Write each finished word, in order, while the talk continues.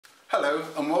Hello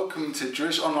and welcome to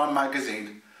Jewish Online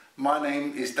Magazine. My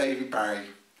name is David Barry.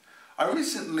 I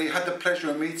recently had the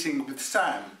pleasure of meeting with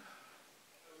Sam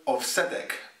of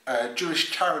Tzedek, a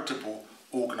Jewish charitable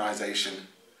organisation.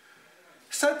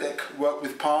 Tzedek work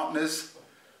with partners,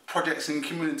 projects and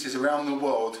communities around the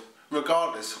world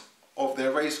regardless of their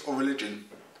race or religion,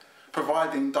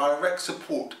 providing direct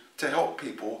support to help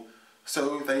people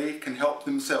so they can help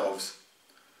themselves.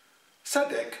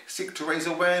 Tzedek seek to raise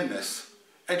awareness,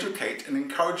 educate and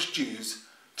encourage Jews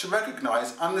to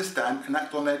recognise, understand and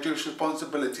act on their Jewish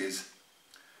responsibilities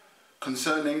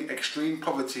concerning extreme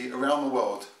poverty around the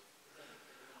world.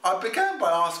 I began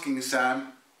by asking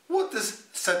Sam, what does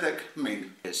Tzedek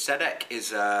mean? Tzedek is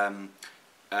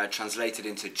translated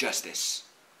into justice,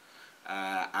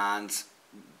 and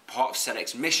part of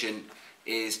Tzedek's mission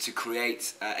is to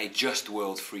create a just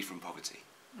world free from poverty.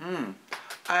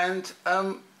 And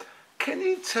can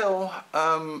you tell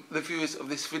the viewers of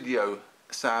this video,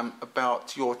 Sam,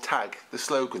 about your tag, the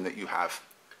slogan that you have?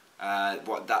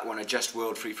 What, that one, a just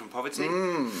world free from poverty?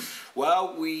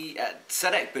 Well,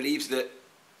 Tzedek believes that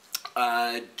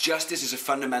justice is a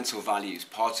fundamental value, it's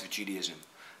part of Judaism.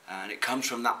 And it comes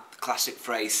from that classic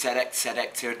phrase, Tzedek,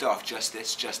 Tzedek tirdof,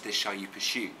 justice, justice shall you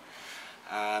pursue.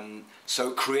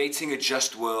 So creating a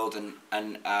just world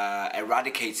and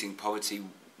eradicating poverty,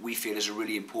 we feel, is a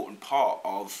really important part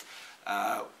of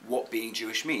what being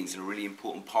Jewish means, and a really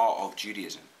important part of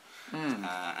Judaism.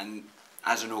 And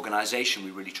as an organisation,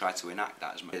 we really try to enact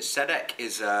that as much. Tzedek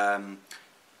is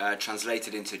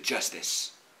translated into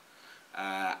justice,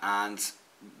 and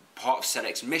part of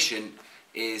Tzedek's mission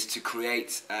is to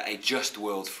create a just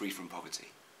world free from poverty.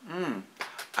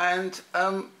 And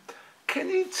can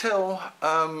you tell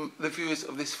the viewers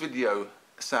of this video,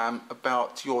 Sam,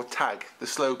 about your tag, the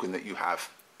slogan that you have?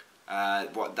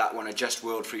 What, that one, a just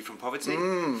world free from poverty?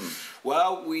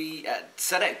 Well,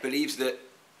 Tzedek believes that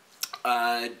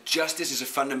justice is a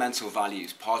fundamental value,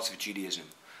 it's part of Judaism.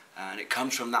 And it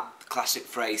comes from that classic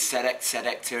phrase, Tzedek,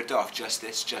 Tzedek tirdof,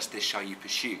 justice, justice shall you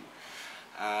pursue.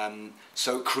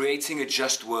 So creating a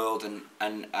just world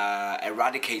and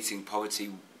eradicating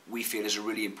poverty, we feel, is a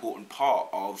really important part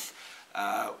of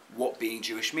what being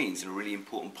Jewish means, and a really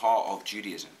important part of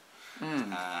Judaism.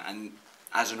 And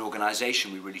as an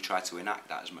organisation, we really try to enact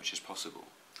that as much as possible.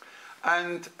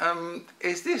 And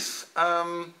is this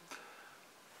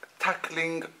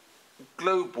tackling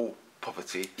global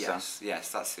poverty? Yes, yes,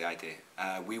 that's the idea.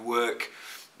 We work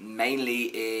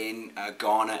mainly in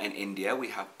Ghana and India. We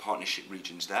have partnership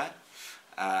regions there.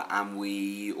 And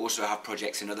we also have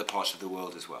projects in other parts of the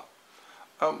world as well.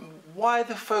 Why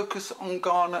the focus on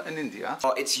Ghana and India?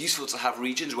 It's useful to have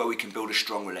regions where we can build a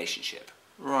strong relationship.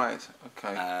 Right,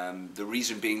 okay. The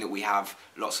reason being that we have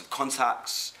lots of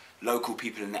contacts, local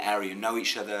people in the area know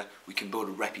each other, we can build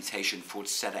a reputation for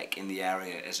Tzedek in the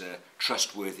area as a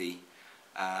trustworthy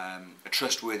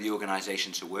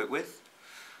organisation to work with.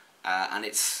 And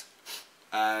it's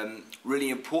really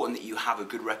important that you have a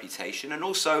good reputation, and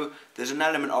also there's an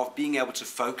element of being able to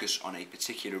focus on a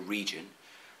particular region.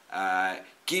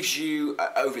 Gives you,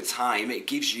 over time, it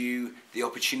gives you the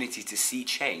opportunity to see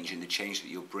change, and the change that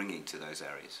you're bringing to those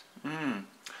areas.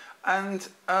 And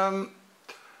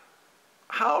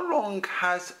how long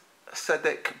has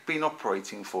Tzedek been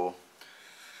operating for?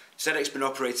 Tzedek's been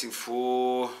operating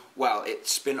for, well,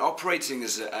 it's been operating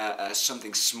as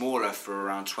something smaller for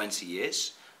around 20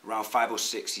 years. Around 5 or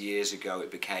 6 years ago,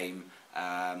 it became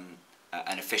an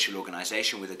official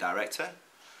organisation with a director.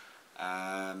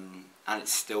 And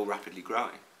it's still rapidly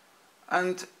growing.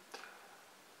 And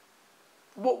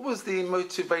what was the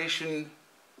motivation,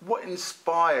 what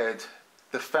inspired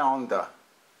the founder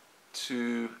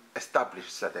to establish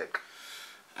Tzedek?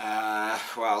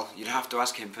 Well, you'd have to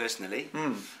ask him personally.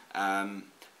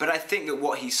 But I think that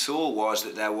what he saw was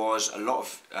that there was a lot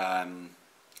of,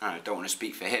 I don't want to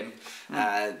speak for him,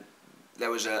 there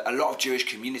was a lot of Jewish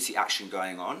community action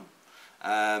going on,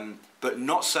 but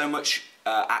not so much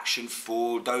action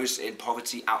for those in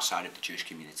poverty outside of the Jewish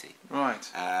community.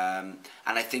 Right. And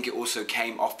I think it also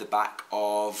came off the back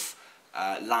of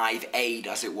Live Aid,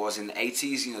 as it was in the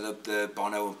 80s, you know, the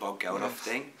Bono and Bob Geldof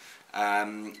thing.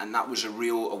 And that was a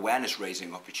real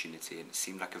awareness-raising opportunity, and it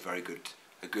seemed like a very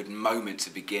good moment to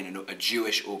begin a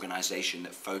Jewish organisation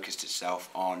that focused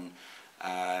itself on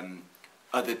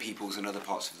other peoples and other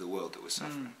parts of the world that were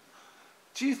suffering.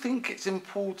 Do you think it's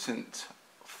important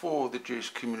for the Jewish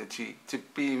community to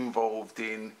be involved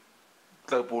in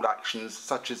global actions,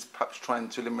 such as perhaps trying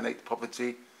to eliminate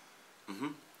poverty?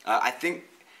 I think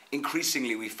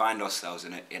increasingly we find ourselves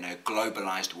in a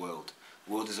globalised world.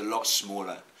 The world is a lot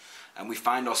smaller, and we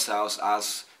find ourselves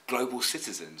as global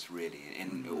citizens, really,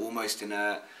 almost in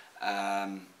a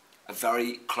a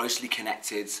very closely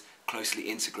connected, closely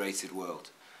integrated world.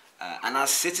 And as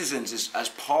citizens, as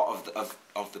part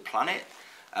of the planet,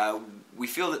 we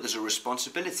feel that there's a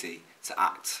responsibility to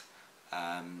act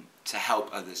to help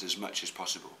others as much as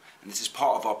possible. And this is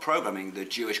part of our programming, the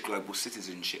Jewish Global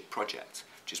Citizenship Project,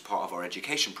 which is part of our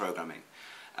education programming.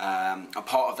 And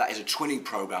part of that is a twinning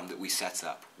program that we set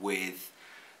up with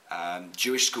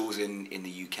Jewish schools in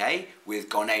the UK, with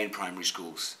Ghanaian primary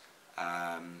schools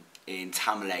in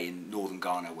Tamale in northern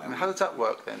Ghana. And how does that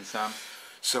work then, Sam?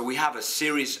 So we have a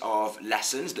series of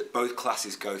lessons that both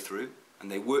classes go through,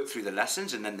 and they work through the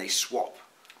lessons and then they swap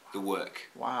the work.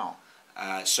 Wow.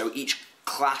 So each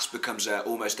class becomes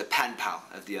almost a pen pal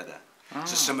of the other. Oh.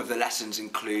 So some of the lessons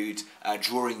include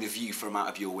drawing the view from out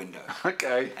of your window.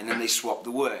 Okay. And then they swap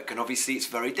the work. And obviously it's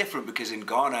very different because in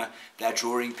Ghana they're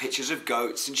drawing pictures of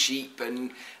goats and sheep,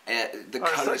 and the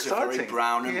colours so are very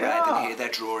brown and red, and here they're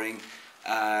drawing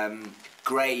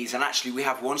greys. And actually we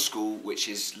have one school which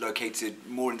is located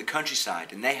more in the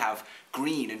countryside, and they have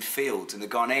green and fields, and the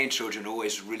Ghanaian children are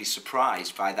always really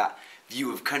surprised by that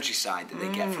view of countryside that they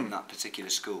get from that particular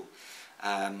school.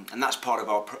 And that's part of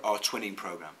our twinning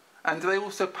program. And do they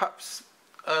also perhaps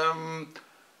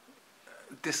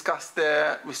discuss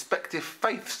their respective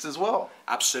faiths as well?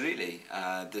 Absolutely.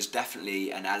 There's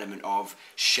definitely an element of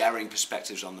sharing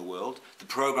perspectives on the world. The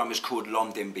program is called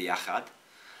Lomdim Biyachad.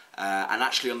 And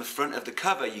actually on the front of the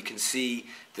cover you can see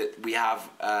that we have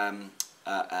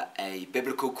a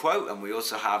biblical quote, and we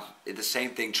also have the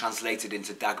same thing translated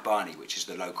into Dagbani, which is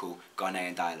the local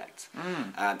Ghanaian dialect.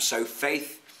 So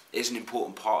faith is an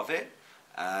important part of it.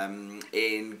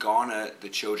 In Ghana the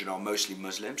children are mostly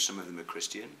Muslim, some of them are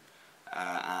Christian,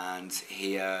 and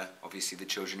here obviously the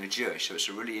children are Jewish, so it's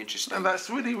a really interesting. And that's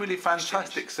really, really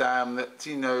fantastic, Sam, that,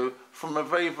 you know, from a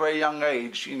very, very young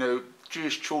age, you know,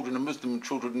 Jewish children and Muslim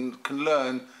children can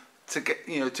learn to get,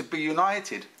 you know, to be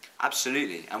united.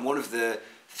 Absolutely. And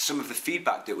some of the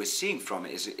feedback that we're seeing from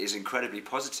it is incredibly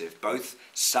positive. Both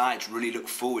sides really look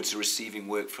forward to receiving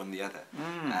work from the other.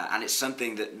 And it's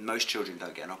something that most children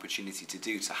don't get an opportunity to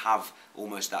do, to have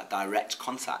almost that direct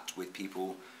contact with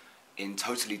people in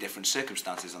totally different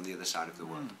circumstances on the other side of the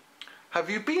world. Have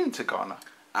you been to Ghana?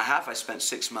 I have. I spent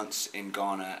 6 months in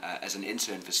Ghana as an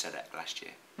intern for Tzedek last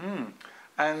year.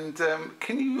 And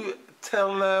can you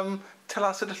tell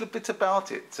us a little bit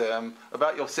about it,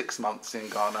 about your 6 months in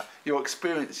Ghana, your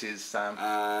experiences, Sam?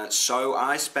 So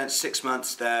I spent 6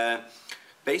 months there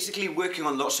basically working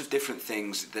on lots of different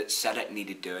things that Tzedek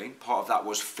needed doing. Part of that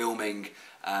was filming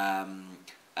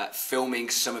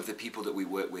some of the people that we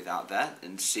work with out there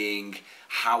and seeing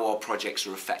how our projects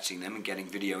are affecting them and getting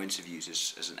video interviews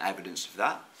as an evidence of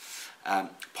that.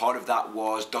 Part of that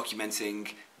was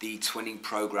documenting the twinning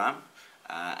program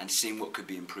and seeing what could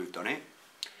be improved on it.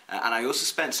 And I also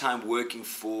spent time working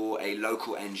for a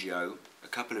local NGO a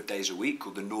couple of days a week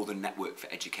called the Northern Network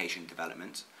for Education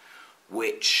Development,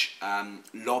 which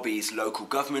lobbies local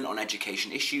government on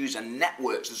education issues and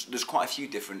networks. There's quite a few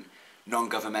different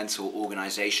non-governmental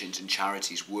organisations and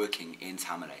charities working in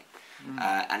Tamale.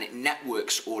 And it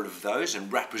networks all of those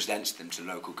and represents them to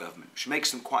local government, which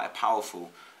makes them quite a powerful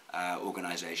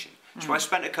organisation. So I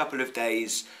spent a couple of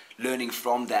days learning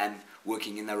from them,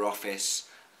 working in their office,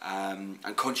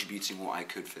 and contributing what I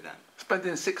could for them.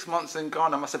 Spending 6 months in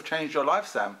Ghana must have changed your life,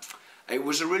 Sam. It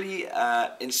was a really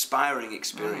inspiring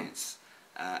experience.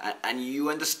 And you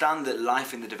understand that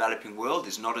life in the developing world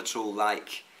is not at all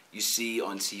like you see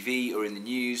on TV or in the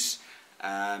news.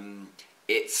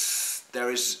 There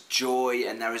is joy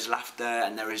and there is laughter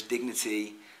and there is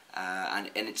dignity, and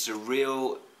it's a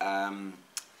real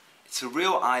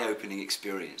eye-opening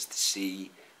experience to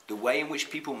see the way in which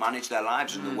people manage their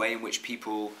lives and the way in which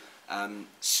people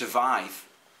survive.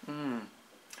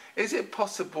 Is it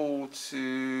possible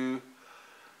to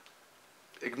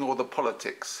ignore the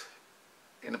politics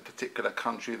in a particular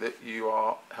country that you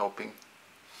are helping?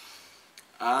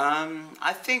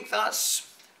 I think that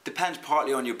depends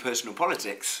partly on your personal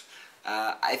politics.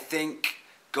 I think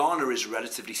Ghana is a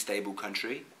relatively stable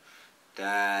country.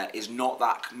 There is not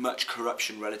that much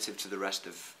corruption relative to the rest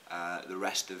of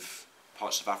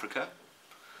parts of Africa.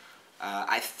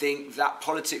 I think that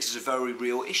politics is a very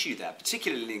real issue there,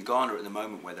 particularly in Ghana at the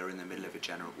moment, where they're in the middle of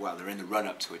they're in the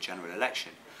run-up to a general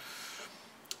election.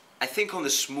 I think on the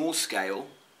small scale,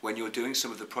 when you're doing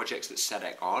some of the projects that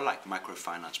Tzedek are, like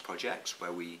microfinance projects,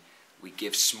 where we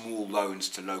give small loans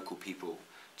to local people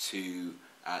to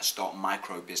start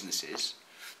micro businesses,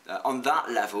 on that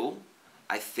level,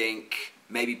 I think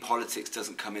maybe politics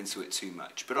doesn't come into it too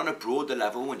much. But on a broader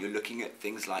level, when you're looking at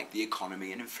things like the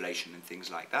economy and inflation and things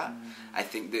like that, I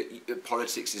think that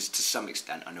politics is to some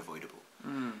extent unavoidable.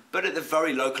 But at the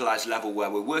very localized level where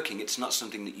we're working, it's not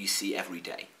something that you see every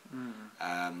day.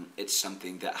 It's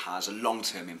something that has a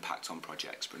long-term impact on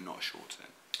projects, but not a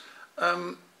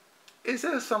short-term. Is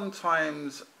there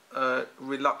sometimes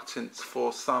reluctance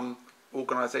for some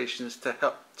organisations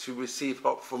to receive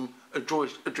help from a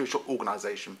Jewish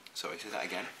organisation? Sorry, say that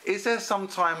again. Is there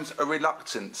sometimes a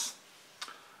reluctance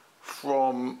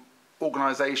from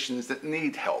organisations that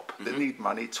need help, that need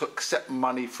money, to accept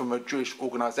money from a Jewish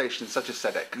organisation such as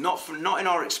Tzedek? Not in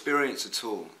our experience at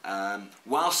all.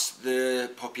 Whilst the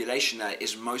population there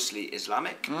is mostly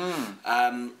Islamic,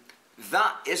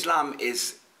 that Islam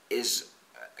is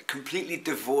completely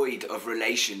devoid of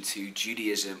relation to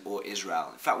Judaism or Israel.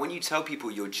 In fact, when you tell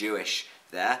people you're Jewish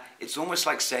there, it's almost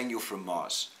like saying you're from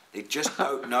Mars. They just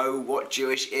don't know what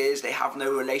Jewish is. They have no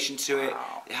relation to it.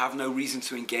 They have no reason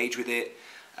to engage with it.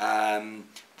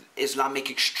 Islamic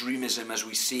extremism, as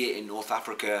we see it in North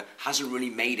Africa, hasn't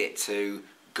really made it to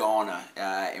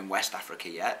Ghana in West Africa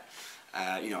yet.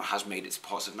 It has made it to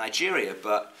parts of Nigeria,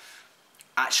 but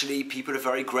actually people are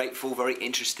very grateful, very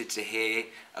interested to hear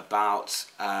about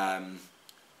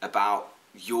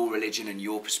your religion and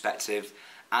your perspective,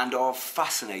 and are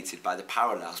fascinated by the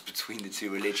parallels between the two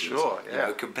religions. Sure,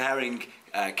 yeah. Comparing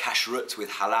kashrut with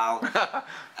halal,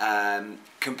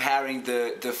 comparing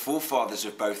the forefathers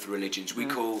of both religions. We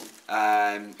call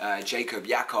Jacob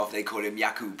Yaakov, they call him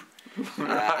Yakub.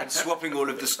 And swapping all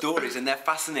of the stories, and they're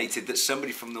fascinated that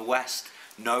somebody from the West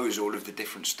knows all of the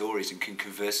different stories and can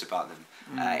converse about them.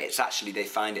 It's actually, they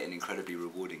find it an incredibly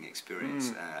rewarding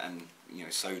experience, and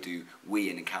so do we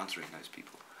in encountering those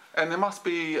people. And there must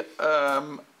be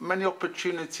many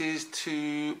opportunities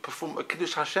to perform a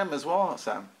Kiddush Hashem as well,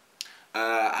 Sam.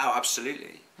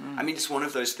 Absolutely. I mean, it's one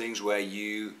of those things where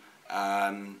you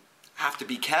have to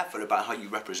be careful about how you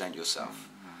represent yourself,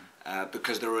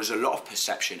 because there is a lot of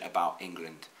perception about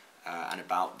England and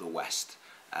about the West,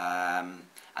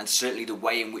 and certainly the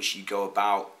way in which you go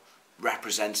about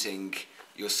representing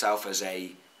yourself as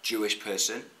a Jewish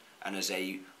person and as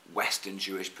a Western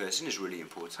Jewish person is really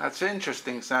important. That's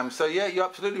interesting, Sam. So yeah, you're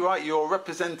absolutely right. You're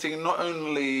representing not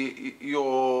only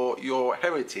your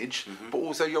heritage, but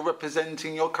also you're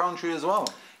representing your country as well.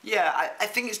 Yeah, I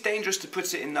think it's dangerous to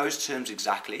put it in those terms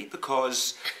exactly,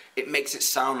 because it makes it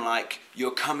sound like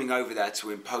you're coming over there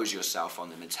to impose yourself on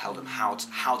them and tell them how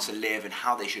to live and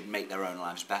how they should make their own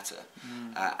lives better.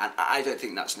 And I don't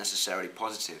think that's necessarily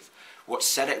positive. What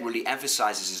Tzedek really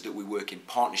emphasizes is that we work in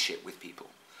partnership with people.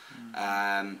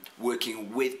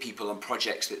 Working with people on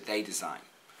projects that they design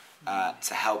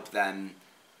to help them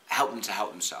to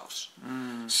help themselves.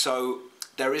 So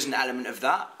there is an element of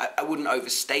that. I wouldn't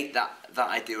overstate that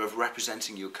idea of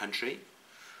representing your country,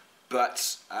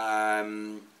 but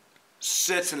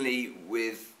certainly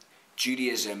with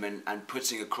Judaism and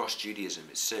putting across Judaism,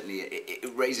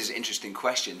 it raises interesting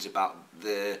questions about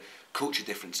the culture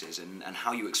differences and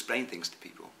how you explain things to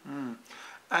people.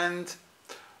 And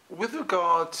with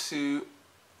regard to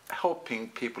helping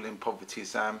people in poverty,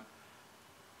 Sam,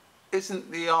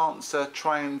 isn't the answer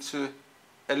trying to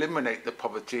eliminate the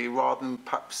poverty rather than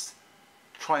perhaps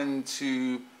trying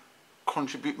to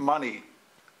contribute money?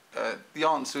 The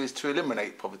answer is to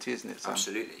eliminate poverty, isn't it, Sam?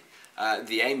 Absolutely.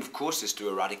 The aim, of course, is to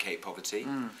eradicate poverty,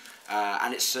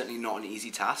 and it's certainly not an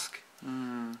easy task.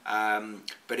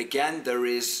 But again, there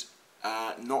is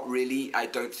not really, I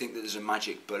don't think that there's a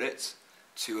magic bullet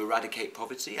to eradicate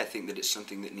poverty. I think that it's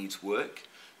something that needs work,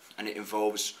 and it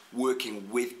involves working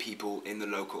with people in the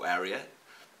local area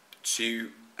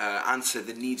to answer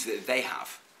the needs that they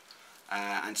have,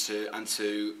 and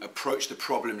to approach the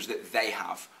problems that they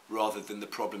have rather than the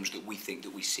problems that we think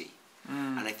that we see.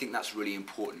 And I think that's really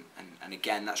important, and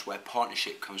again, that's where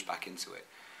partnership comes back into it.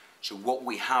 So what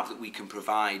we have that we can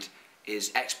provide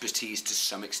is expertise to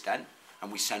some extent,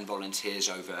 and we send volunteers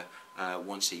over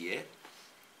once a year.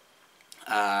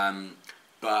 And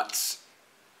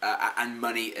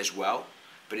money as well.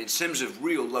 But in terms of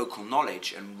real local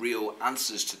knowledge and real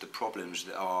answers to the problems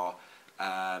that are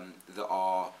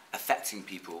affecting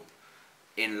people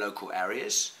in local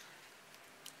areas,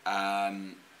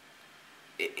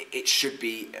 it should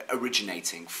be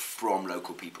originating from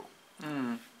local people.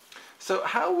 So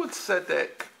how would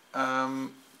Tzedek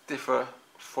differ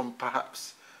from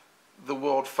perhaps the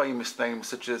world famous names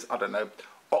such as, I don't know,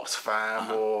 Oxfam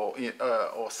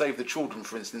or Save the Children,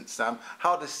 for instance, Sam?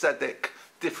 How does Tzedek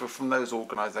differ from those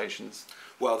organisations?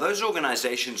 Well, those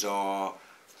organisations are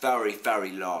very,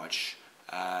 very large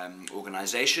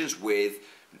organisations with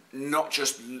not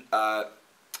just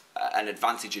an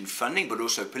advantage in funding, but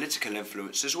also political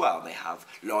influence as well. They have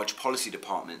large policy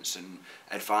departments and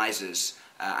advisors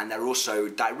and they're also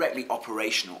directly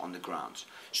operational on the ground.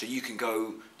 So you can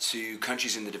go to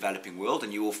countries in the developing world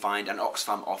and you will find an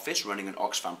Oxfam office running an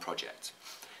Oxfam project.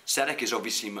 Tzedek is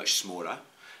obviously much smaller,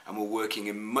 and we're working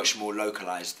in much more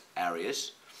localized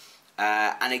areas.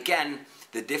 And again,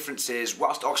 the difference is,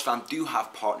 whilst Oxfam do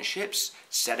have partnerships,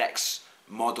 Tzedek's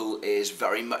model is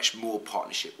very much more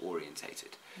partnership orientated.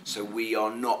 So we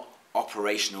are not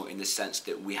operational in the sense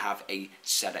that we have a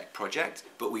Tzedek project,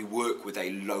 but we work with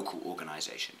a local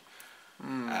organization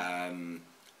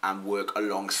and work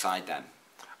alongside them.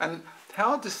 And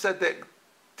how does Tzedek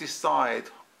decide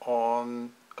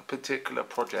on a particular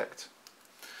project?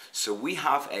 So we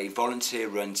have a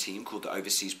volunteer-run team called the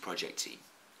Overseas Project Team,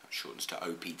 shortens to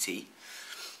OPT.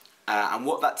 And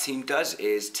what that team does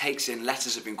is takes in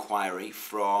letters of inquiry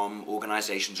from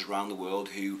organisations around the world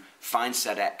who find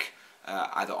Tzedek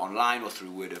either online or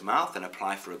through word of mouth and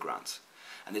apply for a grant.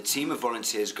 And the team of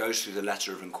volunteers goes through the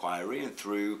letter of inquiry and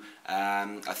through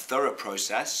a thorough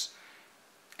process,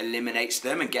 eliminates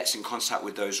them and gets in contact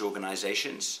with those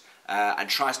organisations and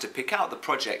tries to pick out the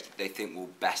project that they think will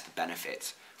best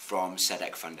benefit from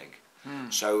Tzedek funding.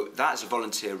 So that's a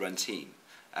volunteer-run team.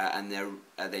 And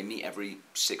they meet every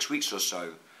 6 weeks or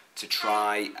so to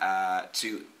try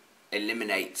to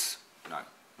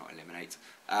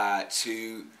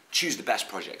to choose the best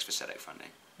projects for Tzedek funding.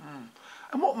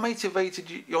 And what motivated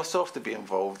yourself to be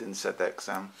involved in Tzedek,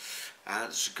 Sam?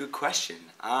 That's a good question.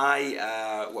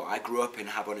 I grew up in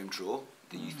Habonim Dror,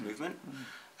 the youth movement,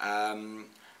 and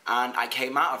I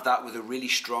came out of that with a really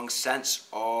strong sense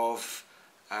of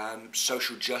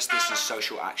social justice and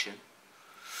social action.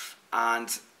 And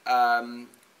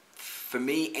for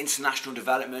me, international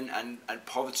development and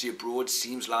poverty abroad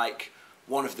seems like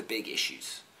one of the big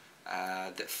issues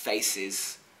that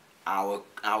faces our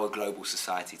global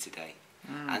society today.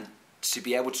 And to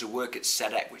be able to work at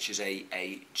Tzedek, which is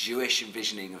a Jewish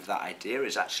envisioning of that idea,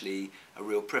 is actually a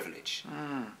real privilege,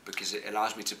 because it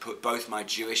allows me to put both my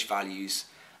Jewish values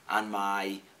and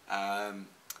my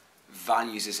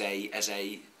values as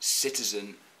a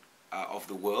citizen of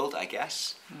the world, I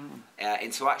guess,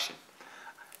 into action.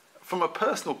 From a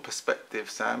personal perspective,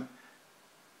 Sam,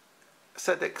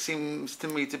 Tzedek seems to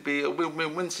me to be a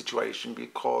win-win-win situation,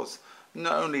 because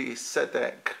not only is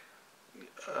Tzedek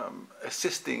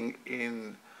assisting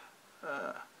in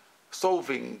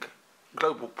solving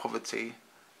global poverty,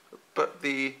 but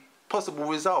the possible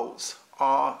results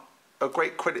are a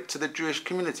great credit to the Jewish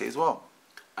community as well.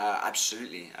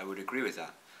 Absolutely, I would agree with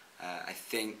that. I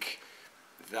think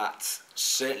that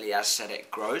certainly as Tzedek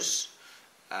grows,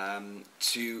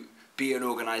 to be an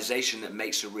organisation that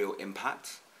makes a real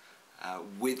impact,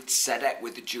 with Tzedek,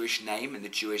 with the Jewish name and the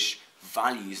Jewish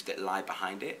values that lie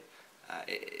behind it,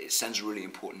 it sends a really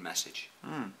important message.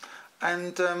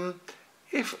 And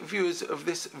if viewers of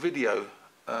this video,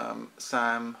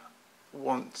 Sam,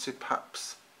 want to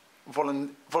perhaps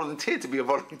volunteer to be a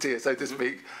volunteer, so to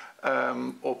speak,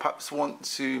 or perhaps want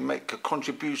to make a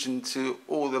contribution to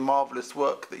all the marvellous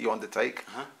work that you undertake,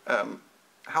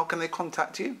 how can they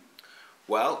contact you?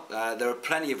 Well, there are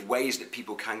plenty of ways that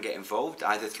people can get involved,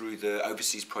 either through the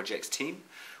Overseas Projects team,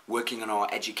 working on our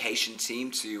education team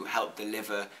to help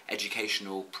deliver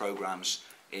educational programs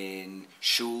in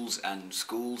shuls and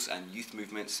schools and youth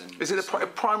movements. And is it a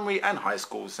primary and high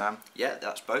school, Sam? Yeah,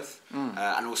 that's both,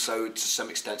 and also to some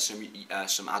extent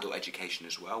some adult education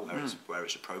as well, where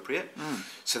it's appropriate.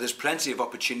 So there's plenty of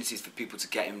opportunities for people to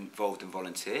get involved and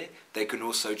volunteer. They can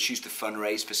also choose to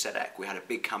fundraise for Tzedek. We had a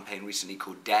big campaign recently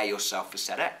called Dare Yourself for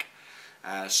Tzedek.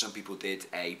 Some people did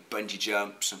a bungee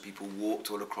jump, some people walked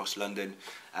all across London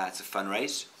to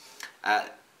fundraise,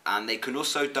 and they can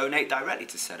also donate directly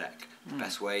to Tzedek. The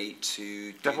best way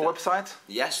to do you have a website?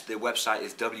 Yes, the website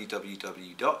is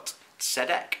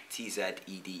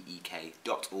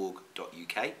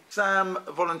www.tzedek.org.uk. Sam,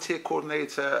 volunteer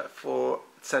coordinator for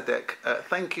Tzedek,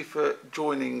 thank you for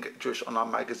joining Jewish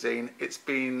Online Magazine. It's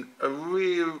been a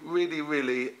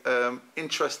really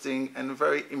interesting and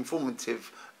very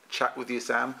informative chat with you,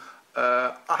 Sam.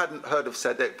 I hadn't heard of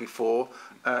Tzedek before,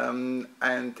 and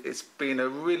it's been a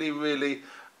really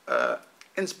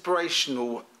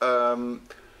inspirational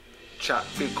chat,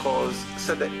 because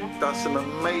Tzedek does some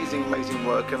amazing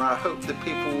work, and I hope the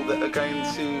people that are going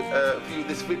to view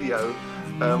this video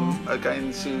are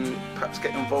going to perhaps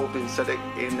get involved in Tzedek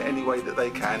in any way that they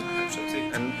can.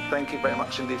 Absolutely. And thank you very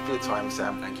much indeed for your time,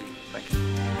 Sam. Thank you. Thank you.